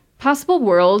Possible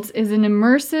Worlds is an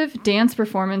immersive dance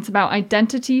performance about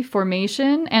identity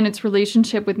formation and its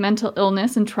relationship with mental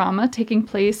illness and trauma, taking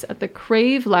place at the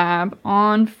Crave Lab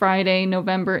on Friday,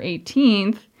 November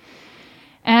 18th.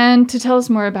 And to tell us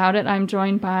more about it, I'm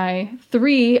joined by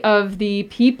three of the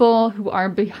people who are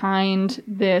behind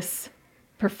this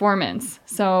performance.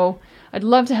 So I'd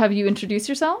love to have you introduce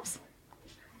yourselves.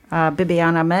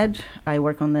 Bibiana Ahmed. I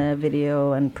work on the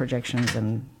video and projections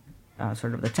and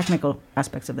sort of the technical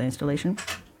aspects of the installation.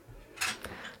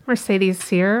 Mercedes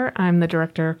Sear. I'm the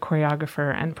director,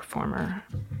 choreographer, and performer.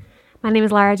 My name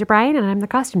is Lara Jabryan, and I'm the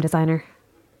costume designer.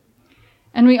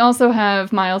 And we also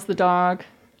have Miles the dog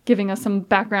giving us some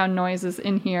background noises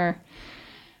in here.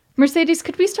 Mercedes,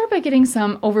 could we start by getting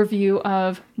some overview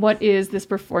of what is this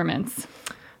performance?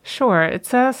 Sure.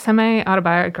 It's a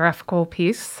semi-autobiographical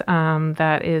piece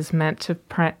that is meant to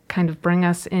kind of bring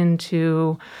us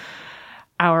into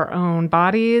our own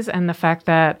bodies and the fact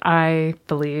that I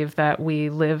believe that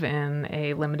we live in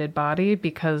a limited body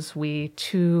because we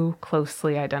too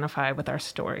closely identify with our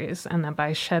stories, and that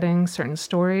by shedding certain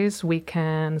stories, we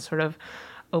can sort of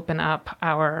open up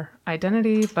our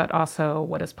identity, but also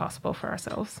what is possible for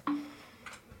ourselves.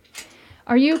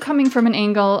 Are you coming from an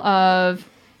angle of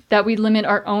that we limit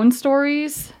our own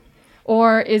stories,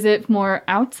 or is it more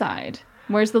outside?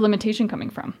 Where's the limitation coming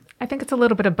from? I think it's a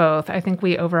little bit of both. I think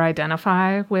we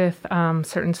over-identify with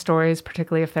certain stories,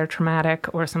 particularly if they're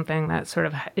traumatic or something that sort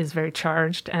of is very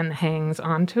charged and hangs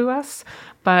onto us.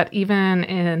 But even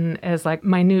in as like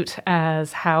minute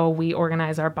as how we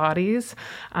organize our bodies,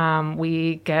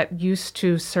 we get used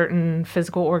to certain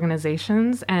physical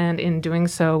organizations, and in doing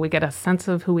so, we get a sense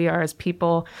of who we are as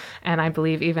people. And I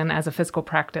believe even as a physical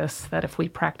practice, that if we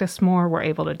practice more, we're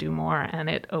able to do more, and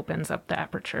it opens up the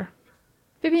aperture.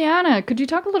 Bibiana, could you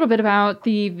talk a little bit about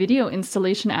the video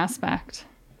installation aspect?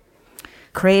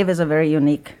 Crave is a very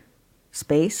unique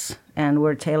space, and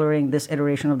we're tailoring this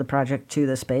iteration of the project to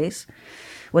the space.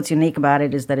 What's unique about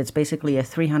it is that it's basically a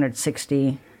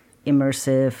 360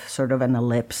 immersive sort of an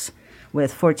ellipse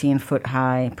with 14-foot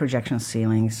high projection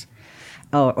ceilings,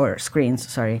 or screens,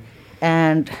 sorry,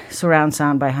 and surround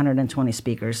sound by 120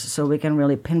 speakers. So we can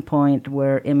really pinpoint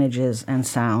where images and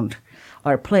sound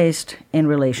are placed in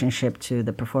relationship to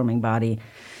the performing body.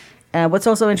 What's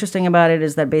also interesting about it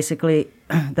is that basically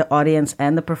the audience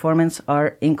and the performance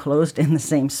are enclosed in the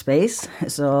same space.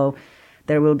 So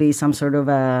there will be some sort of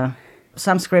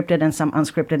some scripted and some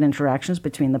unscripted interactions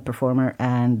between the performer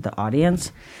and the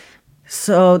audience.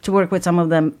 So to work with some of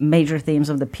the major themes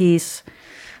of the piece,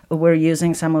 we're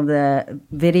using some of the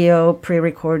video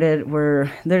pre-recorded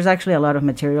where there's actually a lot of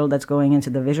material that's going into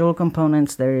the visual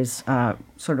components. There is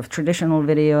sort of traditional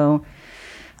video.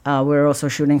 We're also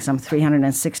shooting some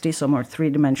 360, so more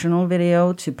three-dimensional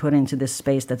video to put into this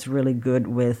space that's really good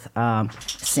with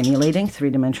simulating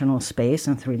three-dimensional space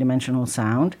and three-dimensional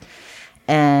sound.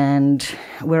 And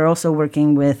we're also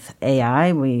working with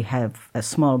AI. We have a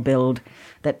small build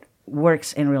that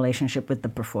works in relationship with the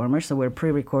performer. So we're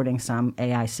pre-recording some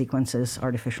AI sequences,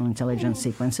 artificial intelligence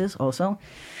sequences also.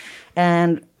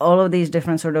 And all of these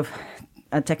different sort of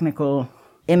technical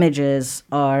images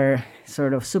are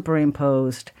sort of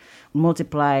superimposed,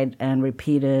 multiplied and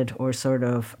repeated, or sort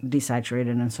of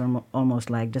desaturated and sort of almost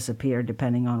like disappear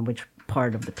depending on which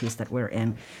part of the piece that we're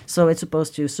in. So it's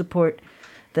supposed to support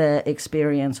the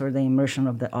experience or the immersion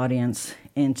of the audience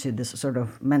into this sort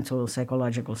of mental,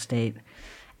 psychological state.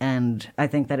 And I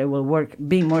think that it will work,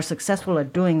 being more successful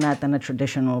at doing that than a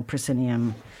traditional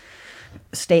proscenium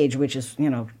stage, which is,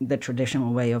 the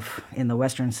traditional way of, in the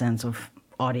Western sense, of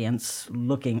audience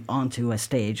looking onto a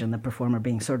stage and the performer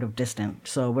being sort of distant.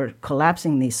 So we're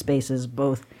collapsing these spaces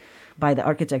both by the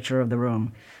architecture of the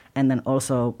room and then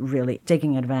also really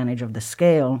taking advantage of the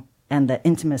scale and the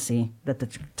intimacy that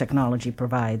the technology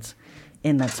provides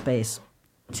in that space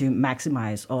to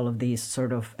maximize all of these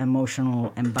sort of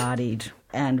emotional, embodied,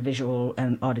 and visual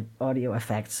and audio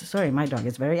effects. Sorry, my dog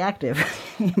is very active.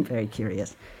 I'm very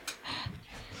curious.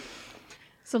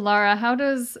 So Lara, how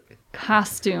does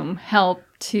costume help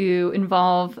to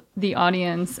involve the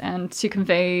audience and to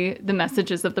convey the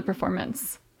messages of the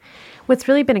performance? What's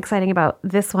really been exciting about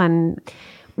this one,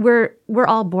 we're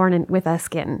all born with a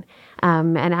skin.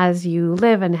 And as you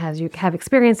live and as you have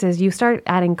experiences, you start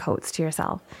adding coats to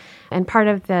yourself. And part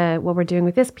of what we're doing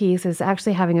with this piece is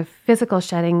actually having a physical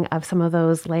shedding of some of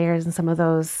those layers and some of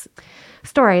those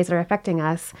stories that are affecting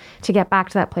us to get back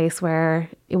to that place where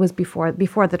it was before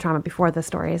the trauma, before the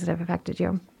stories that have affected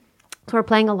you. So we're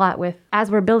playing a lot with,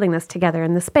 as we're building this together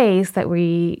in the space, that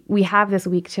we have this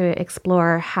week to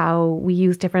explore how we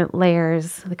use different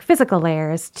layers, like physical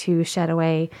layers, to shed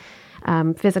away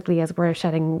physically as we're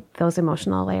shedding those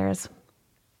emotional layers.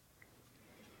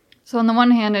 So on the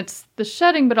one hand, it's the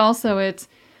shedding, but also it's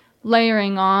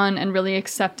layering on and really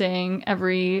accepting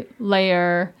every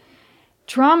layer.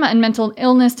 Trauma and mental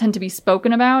illness tend to be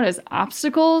spoken about as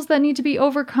obstacles that need to be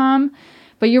overcome,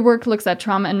 but your work looks at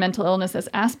trauma and mental illness as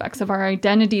aspects of our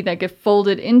identity that get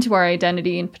folded into our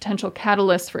identity and potential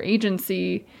catalysts for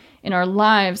agency in our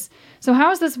lives. So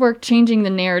how is this work changing the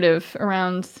narrative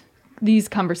around these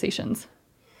conversations?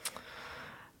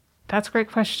 That's a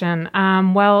great question.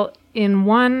 Well, in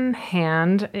one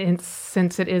hand,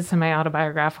 since it is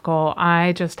semi-autobiographical,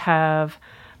 I just have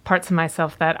parts of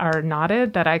myself that are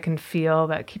knotted, that I can feel,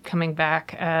 that keep coming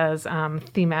back as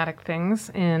thematic things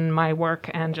in my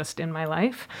work and just in my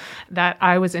life, that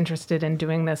I was interested in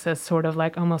doing this as sort of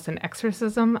like almost an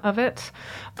exorcism of it.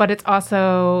 But it's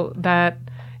also that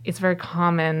it's very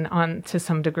common to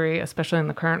some degree, especially in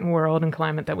the current world and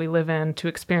climate that we live in, to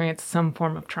experience some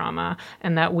form of trauma,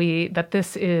 and that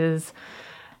this is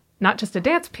not just a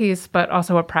dance piece, but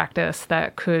also a practice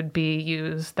that could be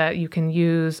used, that you can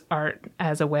use art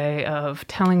as a way of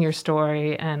telling your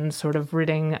story and sort of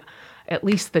ridding at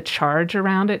least the charge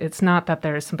around it. It's not that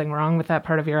there's something wrong with that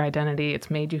part of your identity. It's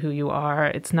made you who you are.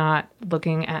 It's not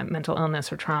looking at mental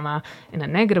illness or trauma in a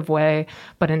negative way,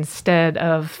 but instead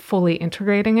of fully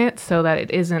integrating it so that it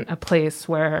isn't a place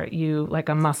where you, like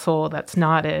a muscle that's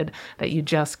knotted, that you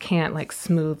just can't like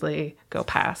smoothly go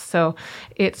past. So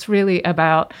it's really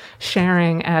about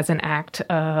sharing as an act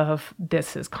of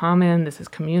this is common, this is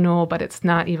communal, but it's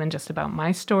not even just about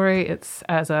my story. It's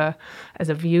as a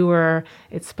viewer,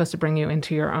 it's supposed to bring you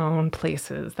into your own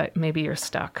places that maybe you're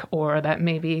stuck, or that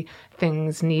maybe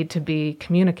things need to be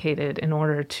communicated in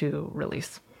order to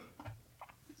release.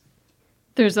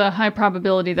 There's a high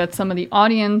probability that some of the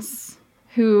audience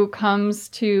who comes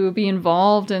to be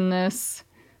involved in this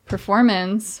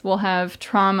performance will have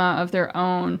trauma of their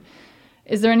own.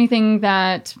 Is there anything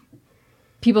that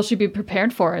people should be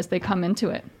prepared for as they come into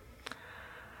it?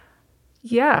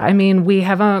 Yeah, I mean, we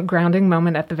have a grounding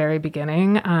moment at the very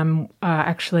beginning.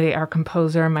 Actually, our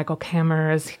composer, Michael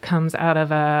Kammers, comes out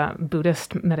of a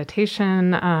Buddhist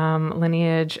meditation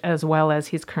lineage, as well as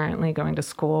he's currently going to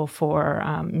school for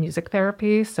music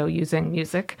therapy, so using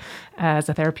music as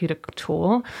a therapeutic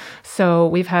tool. So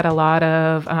we've had a lot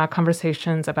of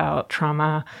conversations about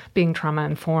trauma, being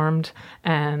trauma-informed,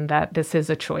 and that this is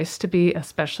a choice to be,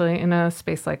 especially in a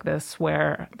space like this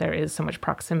where there is so much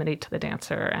proximity to the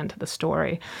dancer and to the story,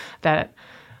 that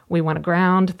we want to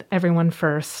ground everyone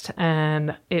first,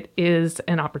 and it is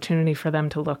an opportunity for them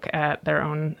to look at their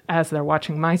own, as they're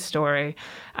watching my story,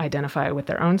 identify with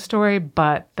their own story,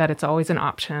 but that it's always an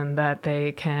option that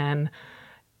they can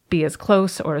be as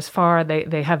close or as far.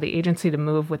 They have the agency to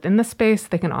move within the space.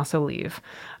 They can also leave.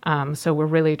 So we're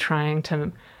really trying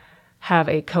to have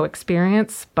a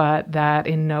co-experience, but that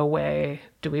in no way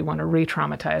do we want to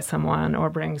re-traumatize someone or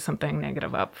bring something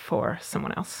negative up for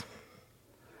someone else.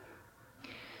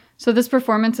 So this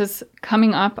performance is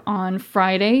coming up on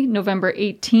Friday, November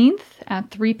 18th at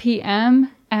 3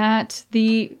 p.m. at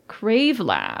the Crave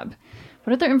Lab.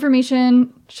 What other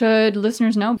information should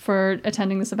listeners know for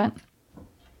attending this event?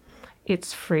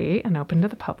 It's free and open to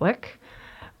the public.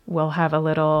 We'll have a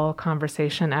little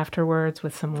conversation afterwards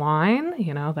with some wine.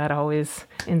 You know, that always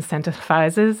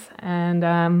incentivizes.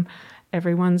 And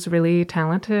everyone's really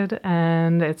talented,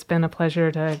 and it's been a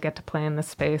pleasure to get to play in this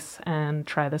space and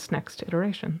try this next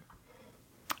iteration.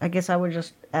 I guess I would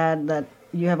just add that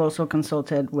you have also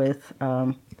consulted with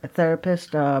a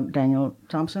therapist, Daniel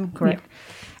Thompson, correct?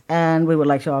 Yeah. And we would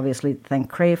like to obviously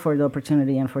thank Crave for the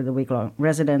opportunity and for the week-long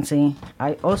residency.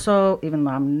 I also, even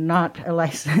though I'm not a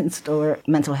licensed or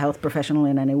mental health professional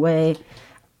in any way,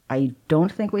 I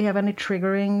don't think we have any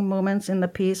triggering moments in the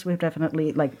piece. We've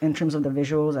definitely, like in terms of the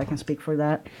visuals, I can speak for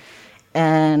that.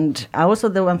 And also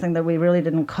the one thing that we really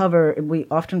didn't cover, we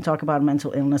often talk about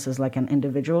mental illness as like an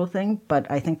individual thing, but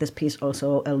I think this piece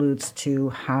also alludes to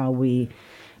how we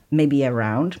may be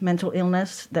around mental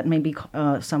illness that may be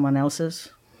someone else's,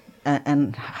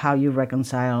 and how you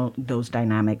reconcile those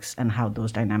dynamics, and how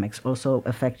those dynamics also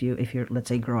affect you if you're, let's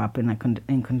say, grow up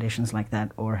in conditions like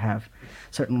that, or have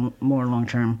certain more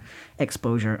long-term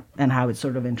exposure, and how it's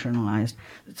sort of internalized.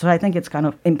 So I think it's kind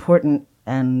of important,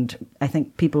 and I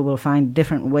think people will find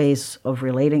different ways of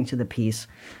relating to the piece,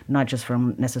 not just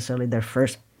from necessarily their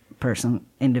first-person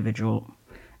individual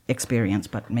experience,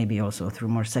 but maybe also through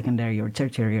more secondary or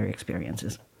tertiary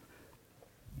experiences.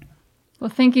 Well,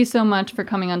 thank you so much for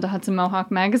coming on to Hudson Mohawk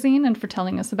Magazine and for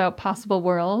telling us about Possible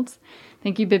Worlds.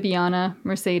 Thank you, Bibiana,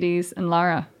 Mercedes, and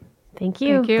Lara. Thank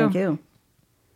you. Thank you. Thank you.